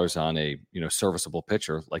 million on a serviceable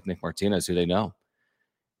pitcher like Nick Martinez, who they know.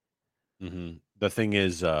 Mm-hmm. The thing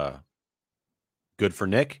is, good for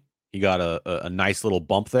Nick. He got a nice little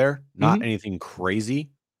bump there. Not anything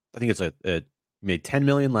crazy. I think it made $10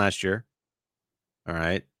 million last year. All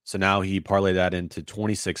right. So now he parlayed that into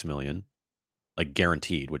 $26 million, like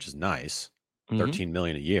guaranteed, which is nice. $13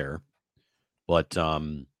 million a year. But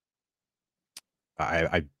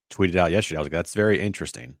I tweeted out yesterday. I was like, that's very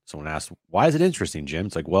interesting. Someone asked, why is it interesting, Jim?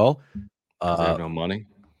 It's like, well, they have no money.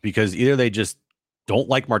 Because either they just don't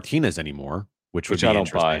like Martinez anymore, which would be I don't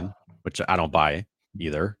interesting, buy. which I don't buy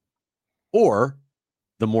either. Or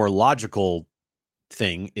the more logical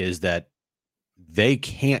thing is that they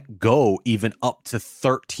can't go even up to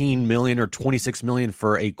 13 million or 26 million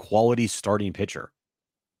for a quality starting pitcher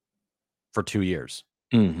for 2 years.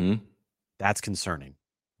 Mm-hmm. That's concerning.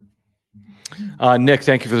 Nick,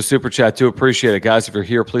 thank you for the super chat. Do appreciate it, guys. If you're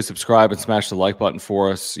here, please subscribe and smash the like button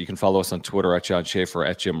for us. You can follow us on Twitter at John Schaefer,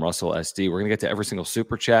 at Jim Russell SD. We're going to get to every single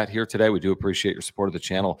super chat here today. We do appreciate your support of the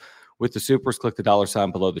channel. With the supers, click the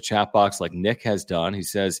 $ below the chat box like Nick has done. He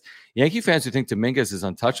says, Yankee fans who think Dominguez is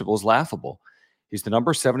untouchable is laughable. He's the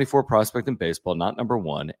number 74 prospect in baseball, not number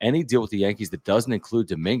 1. Any deal with the Yankees that doesn't include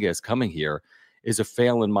Dominguez coming here is a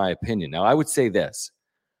fail, in my opinion. Now, I would say this.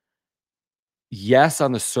 Yes,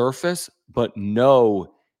 on the surface, but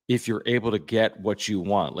no, if you're able to get what you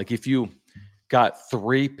want. Like if you got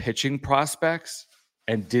 3 pitching prospects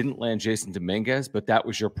and didn't land Jason Dominguez, but that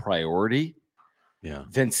was your priority,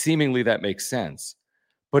 then seemingly that makes sense.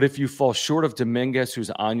 But if you fall short of Dominguez,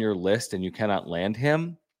 who's on your list, and you cannot land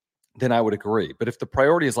him, then I would agree. But if the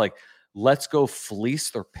priority is like, let's go fleece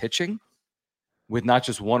their pitching with not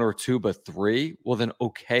just 1 or 2, but 3, well, then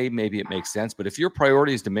okay, maybe it makes sense. But if your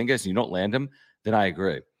priority is Dominguez and you don't land him, then I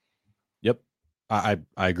agree. Yep. I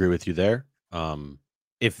agree with you there.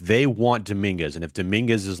 If they want Dominguez, and if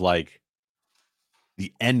Dominguez is like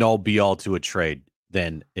the end-all, be-all to a trade,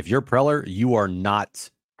 then if you're Preller, you are not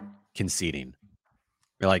conceding.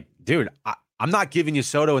 You're like, dude, I'm not giving you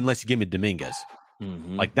Soto unless you give me Dominguez.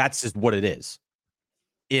 Mm-hmm. Like, that's just what it is.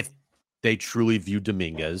 If they truly view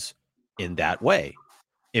Dominguez in that way.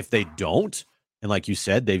 If they don't, and like you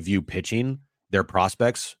said, they view pitching their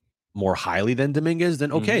prospects more highly than Dominguez,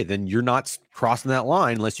 then okay, then you're not crossing that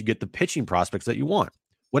line unless you get the pitching prospects that you want.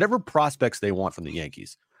 Whatever prospects they want from the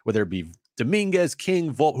Yankees, whether it be Dominguez,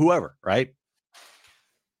 King, Volt, whoever, right?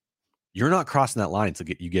 You're not crossing that line until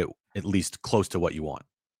you get at least close to what you want.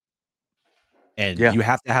 And you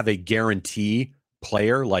have to have a guarantee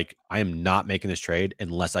player, like, I am not making this trade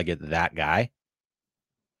unless I get that guy.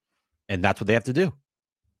 And that's what they have to do.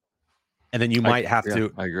 And then you might have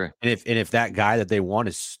to. I agree. And if that guy that they want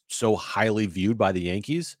is so highly viewed by the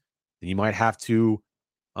Yankees, then you might have to,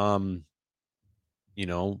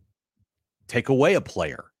 take away a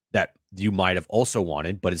player that you might have also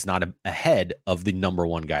wanted, but it's not ahead of the number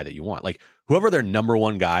 1 guy that you want. Like, whoever their number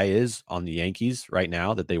 1 guy is on the Yankees right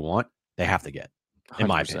now that they want, they have to get, in 100%.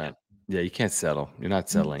 My opinion. Yeah, you can't settle. You're not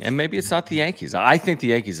settling. And maybe it's not the Yankees. I think the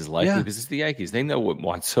Yankees is likely because it's the Yankees. They know what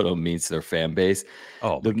Juan Soto means to their fan base.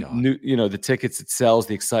 Oh, my God. The tickets it sells,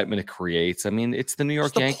 the excitement it creates. I mean, it's the New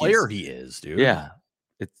York Yankees. The player he is, dude. Yeah,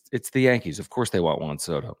 it's the Yankees. Of course they want Juan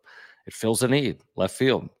Soto. It fills a need. Left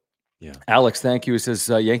field. Yeah. Alex, thank you. He says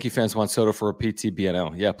Yankee fans want Soto for a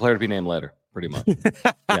PTBNL. Yeah, player to be named later, pretty much.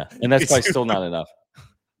 Yeah, and that's probably still not enough.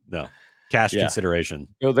 No. Cash consideration.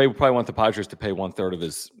 They probably want the Padres to pay 1/3 of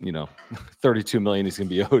his, $32 million he's going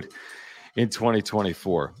to be owed in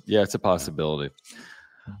 2024. Yeah, it's a possibility.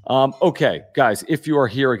 Okay, guys, if you are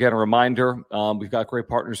here, again, a reminder, we've got great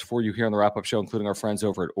partners for you here on the wrap-up show, including our friends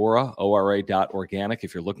over at Ora, ORA.organic.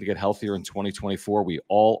 If you're looking to get healthier in 2024, we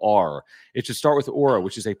all are. It should start with Ora,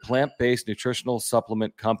 which is a plant-based nutritional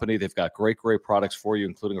supplement company. They've got great products for you,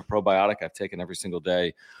 including a probiotic I've taken every single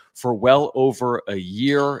day for well over a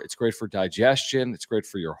year. It's great for digestion. It's great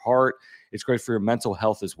for your heart. It's great for your mental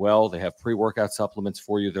health as well. They have pre-workout supplements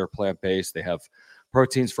for you. They're plant-based. They have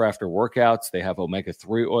proteins for after workouts. They have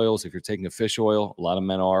omega-3 oils. If you're taking a fish oil, a lot of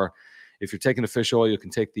men are. If you're taking a fish oil, you can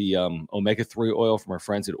take the omega-3 oil from our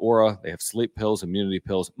friends at Ora. They have sleep pills, immunity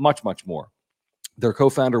pills, much, much more. Their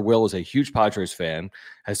co-founder, Will, is a huge Padres fan,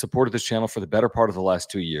 has supported this channel for the better part of the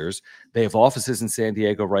last 2 years. They have offices in San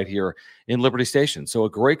Diego right here in Liberty Station. So a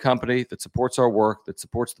great company that supports our work, that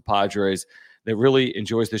supports the Padres, that really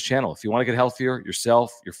enjoys this channel. If you want to get healthier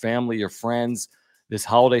yourself, your family, your friends, this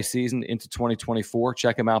holiday season into 2024,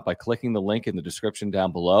 check them out by clicking the link in the description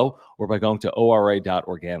down below or by going to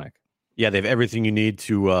ora.organic. Yeah, they have everything you need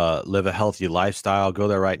to live a healthy lifestyle. Go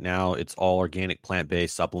there right now. It's all organic,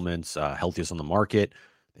 plant-based supplements, healthiest on the market.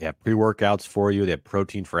 They have pre-workouts for you. They have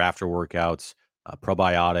protein for after workouts,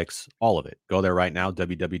 probiotics, all of it. Go there right now,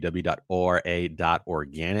 www.ora.organic.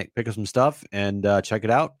 Pick up some stuff and check it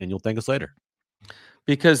out, and you'll thank us later.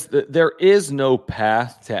 Because there is no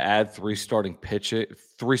path to add three starting pitchers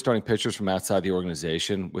from outside the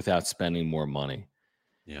organization without spending more money.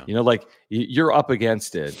 Yeah, you're up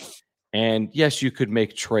against it. And yes, you could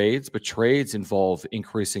make trades, but trades involve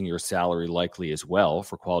increasing your salary likely as well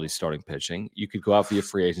for quality starting pitching. You could go out via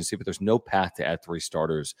free agency, but there's no path to add three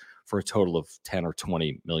starters for a total of $10 or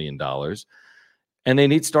 $20 million. And they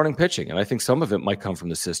need starting pitching. And I think some of it might come from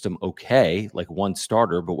the system. Okay, like one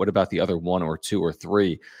starter, but what about the other 1 or 2 or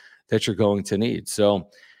 3 that you're going to need? So,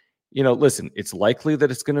 listen, it's likely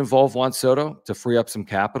that it's going to involve Juan Soto to free up some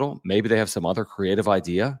capital. Maybe they have some other creative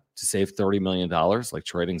idea to save $30 million, like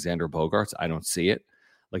trading Xander Bogaerts. I don't see it.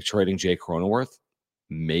 Like trading Jay Cronenworth.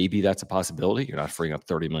 Maybe that's a possibility. You're not freeing up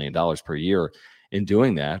 $30 million per year in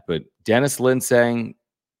doing that. But Dennis Lin saying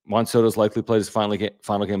Juan Soto's likely played his final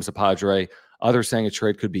game as a Padre. Others saying a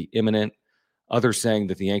trade could be imminent. Others saying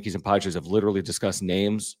that the Yankees and Padres have literally discussed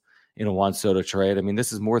names in a Juan Soto trade. I mean,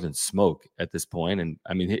 this is more than smoke at this point. And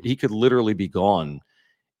I mean, he could literally be gone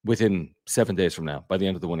within 7 days from now by the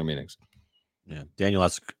end of the winter meetings. Yeah. Daniel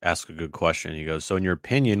asks a good question. He goes, so in your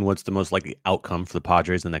opinion, what's the most likely outcome for the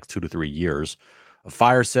Padres in the next 2 to 3 years? A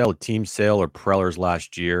fire sale, a team sale, or Preller's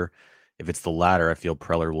last year? If it's the latter, I feel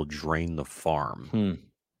Preller will drain the farm.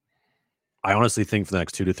 I honestly think for the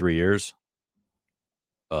next 2 to 3 years,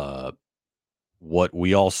 what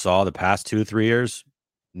we all saw the past 2 to 3 years,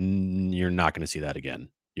 you're not going to see that again.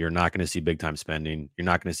 You're not going to see big time spending. You're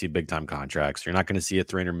not going to see big time contracts. You're not going to see a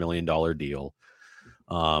 $300 million deal.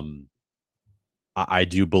 I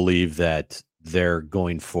do believe that them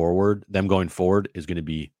going forward is going to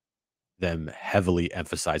be them heavily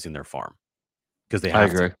emphasizing their farm because they have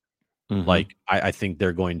I agree. to. Like, I think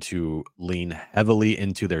they're going to lean heavily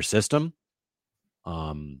into their system.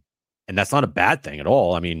 And that's not a bad thing at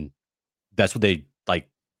all. I mean, that's what they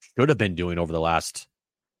should have been doing over the last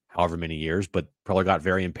however many years, but Preller got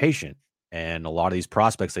very impatient, and a lot of these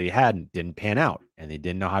prospects that he had didn't pan out, and they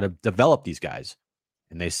didn't know how to develop these guys.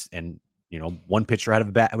 And one pitcher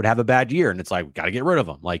would have a bad year, and it's like, got to get rid of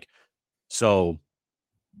them. So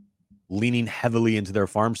leaning heavily into their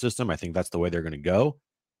farm system, I think that's the way they're going to go.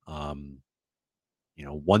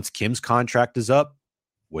 Once Kim's contract is up,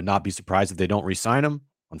 would not be surprised if they don't re-sign him.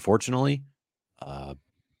 Unfortunately, I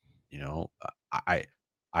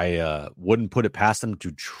wouldn't put it past them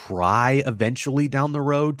to try eventually down the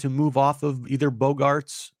road to move off of either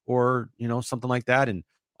Bogaerts or something like that. And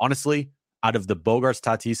honestly, out of the Bogaerts,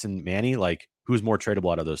 Tatis, and Manny, who's more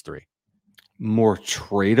tradable out of those 3? More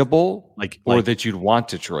tradable, or that you'd want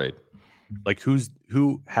to trade?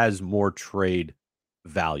 Who has more trade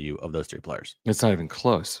value of those 3 players? It's not even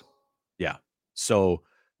close. Yeah. So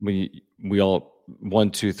we all 1,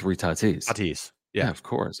 2, 3 Tatis. Tatis. Yeah, of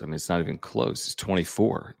course. I mean, it's not even close. It's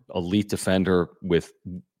 24, elite defender with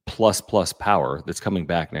plus power that's coming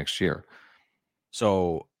back next year.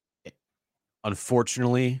 So,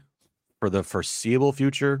 unfortunately, for the foreseeable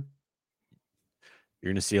future,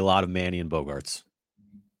 you're going to see a lot of Manny and Bogaerts.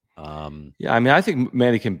 Yeah, I mean, I think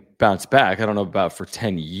Manny can bounce back. I don't know about for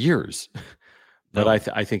 10 years, but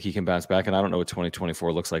I think he can bounce back. And I don't know what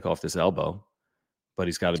 2024 looks like off this elbow, but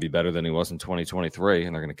he's got to be better than he was in 2023,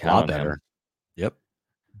 and they're going to count on him. Yep.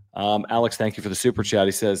 Alex, thank you for the super chat.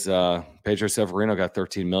 He says Pedro Severino got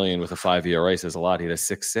 $13 million with a 5 ERA. Says a lot. He had a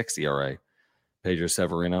 6.6 ERA. Pedro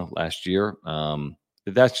Severino last year.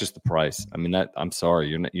 That's just the price. I mean, I'm sorry,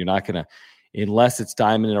 you're not going to, unless it's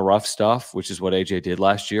diamond in the rough stuff, which is what AJ did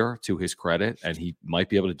last year, to his credit, and he might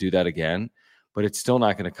be able to do that again. But it's still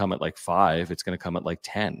not going to come at 5. It's going to come at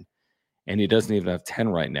 10, and he doesn't even have 10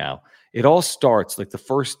 right now. It all starts the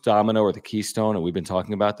first domino or the keystone, and we've been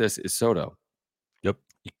talking about this, is Soto. Yep.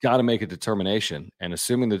 You got to make a determination, and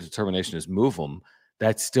assuming the determination is move him,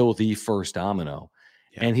 that's still the first domino.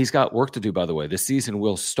 Yeah. And he's got work to do, by the way. This season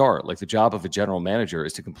will start. The job of a general manager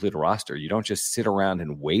is to complete a roster. You don't just sit around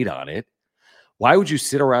and wait on it. Why would you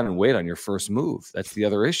sit around and wait on your first move? That's the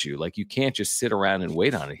other issue. You can't just sit around and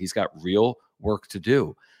wait on it. He's got real work to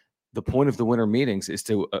do. The point of the winter meetings is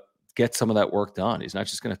to get some of that work done. He's not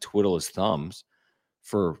just going to twiddle his thumbs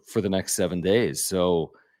for the next 7 days.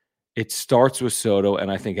 So it starts with Soto, and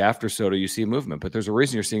I think after Soto, you see movement. But there's a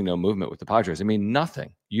reason you're seeing no movement with the Padres. I mean,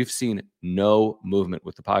 nothing. You've seen no movement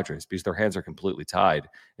with the Padres because their hands are completely tied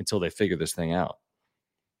until they figure this thing out.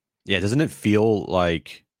 Yeah, doesn't it feel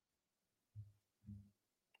like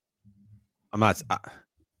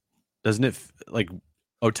doesn't it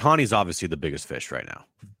Ohtani's obviously the biggest fish right now.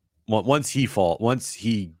 Once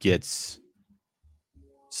he gets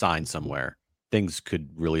signed somewhere, things could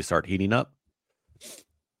really start heating up.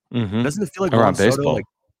 Mm-hmm. Doesn't it feel like around baseball?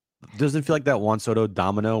 Doesn't it feel like that Juan Soto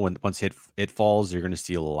domino? Once it falls, you're going to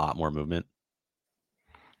see a lot more movement.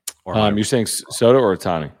 Or you're saying Soto or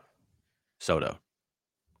Ohtani? Soto.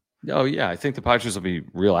 Oh yeah, I think the Padres will be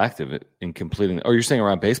real active in completing. Or you're saying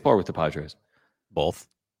around baseball or with the Padres? Both.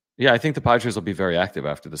 Yeah, I think the Padres will be very active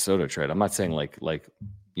after the Soto trade. I'm not saying the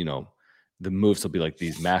moves will be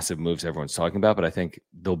these massive moves everyone's talking about, but I think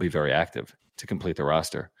they'll be very active to complete the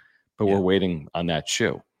roster. But we're waiting on that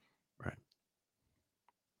shoe. Right.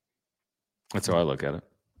 That's how I look at it.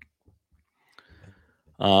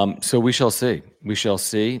 So we shall see. We shall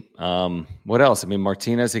see. What else? I mean,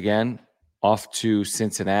 Martinez again off to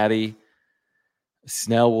Cincinnati.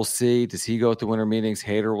 Snell, we'll see. Does he go at the winter meetings?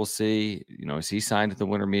 Hader, we'll see. Is he signed at the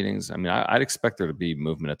winter meetings? I mean, I'd expect there to be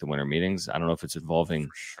movement at the winter meetings. I don't know if it's involving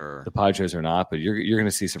the Padres or not, but you're going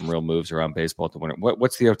to see some real moves around baseball at the winter.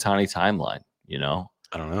 What's the Ohtani timeline?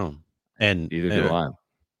 I don't know. And neither do I.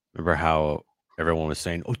 Remember how everyone was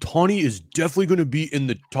saying Ohtani is definitely going to be in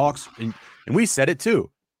the talks, and we said it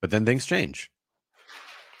too. But then things change.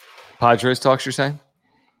 Padres talks, you're saying?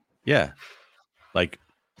 Yeah, like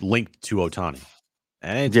linked to Ohtani.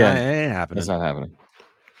 It ain't happening. It's not happening.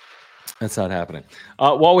 That's not happening.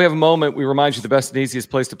 While we have a moment, we remind you the best and easiest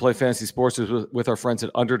place to play fantasy sports is with our friends at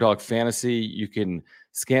Underdog Fantasy. You can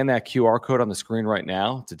scan that QR code on the screen right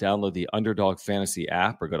now to download the Underdog Fantasy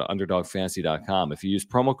app or go to underdogfantasy.com. If you use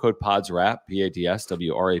promo code PODSWRAP,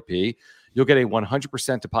 PADSWRAP, you'll get a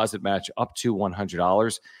 100% deposit match up to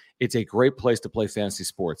 $100. It's a great place to play fantasy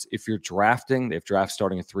sports. If you're drafting, they have drafts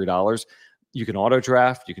starting at $3. You can auto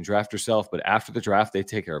draft, you can draft yourself, but after the draft, they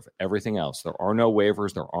take care of everything else. There are no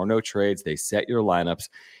waivers, there are no trades. They set your lineups.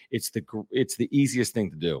 It's the easiest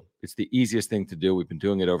thing to do. It's the easiest thing to do. We've been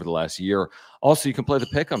doing it over the last year. Also, you can play the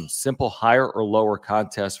Pick'em, simple higher or lower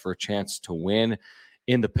contest for a chance to win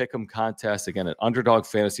in the Pick'em contest, again, at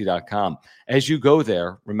underdogfantasy.com. As you go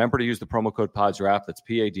there, remember to use the promo code PODSWRAP. That's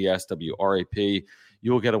PADSWRAP.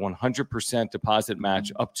 You will get a 100% deposit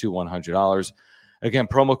match up to $100. Again,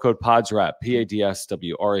 promo code PODSWRAP,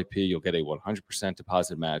 PADSWRAP. You'll get a 100%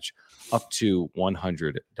 deposit match up to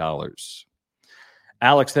 $100.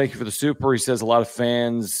 Alex, thank you for the super. He says a lot of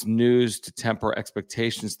fans, news to temper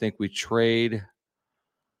expectations, think we trade.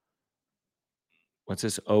 What's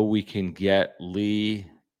this? We can get Lee,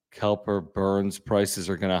 Kelper, Burns. Prices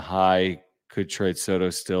are going to high. Could trade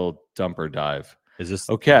Soto still, dump or dive. Is this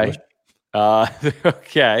okay?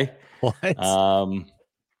 Okay. What?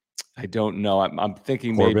 I don't know. I'm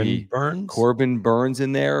thinking maybe Corbin Burns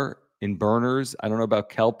in there in burners. I don't know about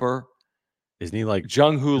Kelper. Isn't he like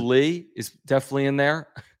Jung-Hoo Lee is definitely in there.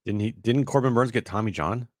 Didn't Corbin Burns get Tommy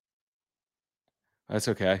John? That's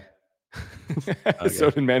okay. So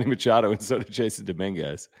did Manny Machado and so did Jason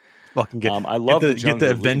Dominguez. Fucking I love get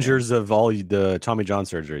the Avengers of all the Tommy John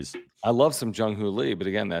surgeries. I love some Jung-Hoo Lee, but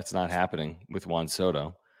again, that's not happening with Juan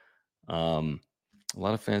Soto. A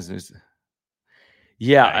lot of fans.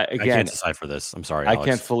 Yeah, I can't decipher this. I'm sorry, Alex. I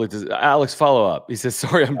can't fully. Alex, follow up. He says,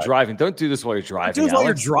 "Sorry, I'm driving. Don't do this while you're driving. Don't do this while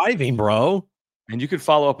you're driving, bro." And you can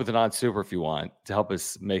follow up with an odd super if you want to help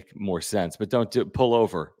us make more sense. But don't pull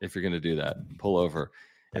over if you're going to do that. Pull over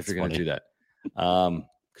if you're going to do that.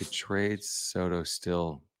 Could trade Soto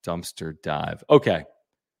still dumpster dive? Okay.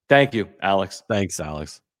 Thank you, Alex. Thanks,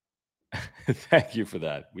 Alex. Thank you for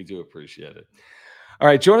that. We do appreciate it. All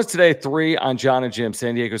right, join us today at 3 on John and Jim,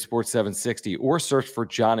 San Diego Sports 760, or search for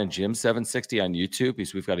John and Jim 760 on YouTube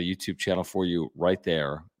because we've got a YouTube channel for you right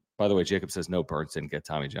there. By the way, Jacob says no, Burns didn't get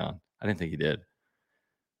Tommy John. I didn't think he did.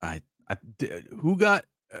 I did. Who got?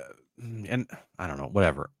 And I don't know.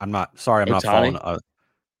 Whatever. I'm not following.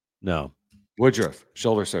 No. Woodruff,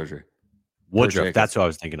 shoulder surgery. Woodruff. That's what I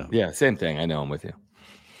was thinking of. Yeah, same thing. I know. I'm with you.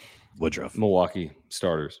 Woodruff. Milwaukee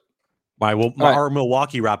starters. Our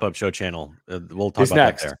Milwaukee wrap-up show channel. We'll talk about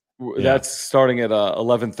next. that there. That's starting at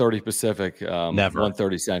 11:30 Pacific, never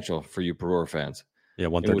 1:30 Central for you Brewer fans. Yeah,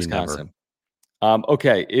 1:30 Wisconsin.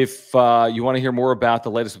 Okay, if you want to hear more about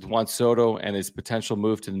the latest with Juan Soto and his potential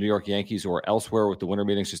move to the New York Yankees or elsewhere with the winter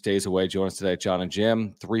meetings just days away, join us today at John and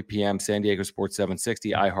Jim, 3 p.m. San Diego Sports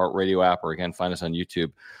 760, iHeartRadio app, or again, find us on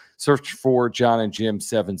YouTube. Search for John and Jim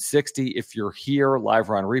 760. If you're here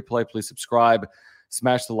live or on replay, please subscribe.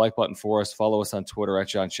 Smash the like button for us. Follow us on Twitter at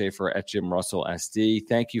John Schaefer, at Jim Russell SD.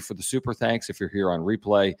 Thank you for the super thanks if you're here on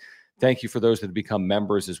replay. Thank you for those that have become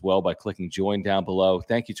members as well by clicking join down below.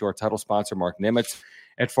 Thank you to our title sponsor, Mark Nimitz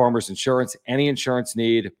at Farmers Insurance. Any insurance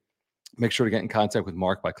need, make sure to get in contact with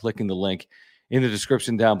Mark by clicking the link in the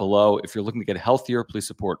description down below. If you're looking to get healthier, please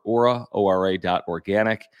support Ora,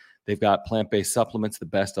 ORA.organic. They've got plant-based supplements, the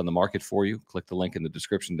best on the market for you. Click the link in the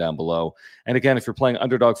description down below. And again, if you're playing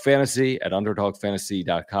Underdog Fantasy at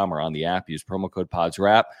underdogfantasy.com or on the app, use promo code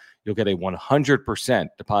PODSWRAP. You'll get a 100%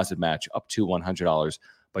 deposit match up to $100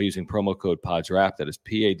 by using promo code PODSWRAP. That is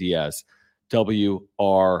PADSWRAP.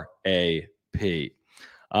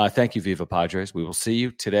 Thank you, Viva Padres. We will see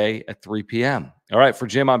you today at 3 p.m. All right, for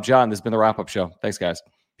Jim, I'm John. This has been the wrap-up show. Thanks, guys.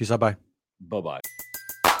 Peace out. Bye. Bye-bye.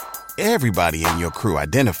 Everybody in your crew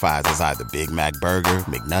identifies as either Big Mac Burger,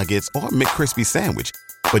 McNuggets, or McCrispy Sandwich.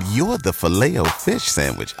 But you're the Filet-O-Fish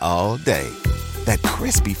Sandwich all day. That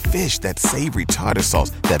crispy fish, that savory tartar sauce,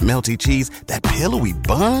 that melty cheese, that pillowy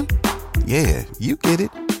bun. Yeah, you get it.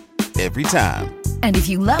 Every time. And if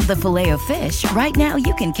you love the Filet-O-Fish, right now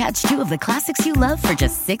you can catch 2 of the classics you love for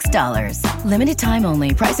just $6. Limited time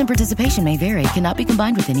only. Price and participation may vary. Cannot be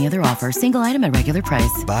combined with any other offer. Single item at regular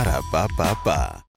price. Ba-da-ba-ba-ba.